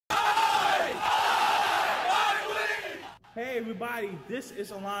Hey everybody, this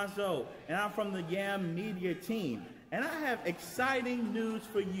is Alonzo, and I'm from the YAM Media team, and I have exciting news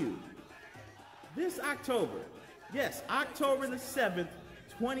for you. This October, yes, October the 7th,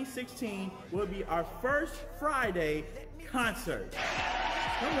 2016, will be our first Friday concert.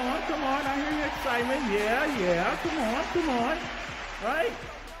 Come on, I hear your excitement. Yeah, come on, right?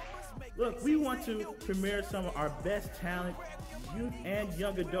 Look, we want to premiere some of our best talent, youth and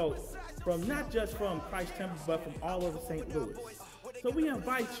young adults, from not just from Christ Temple, but from all over St. Louis. So we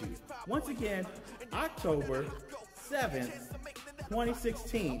invite you, once again, October 7th,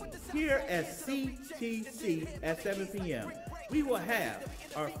 2016, here at CTC at 7 p.m. We will have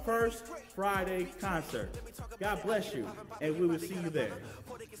our first Friday concert. God bless you, and we will see you there.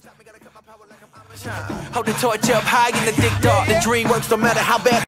 Hold the torch up high in the thick dark. The dream works no matter how bad.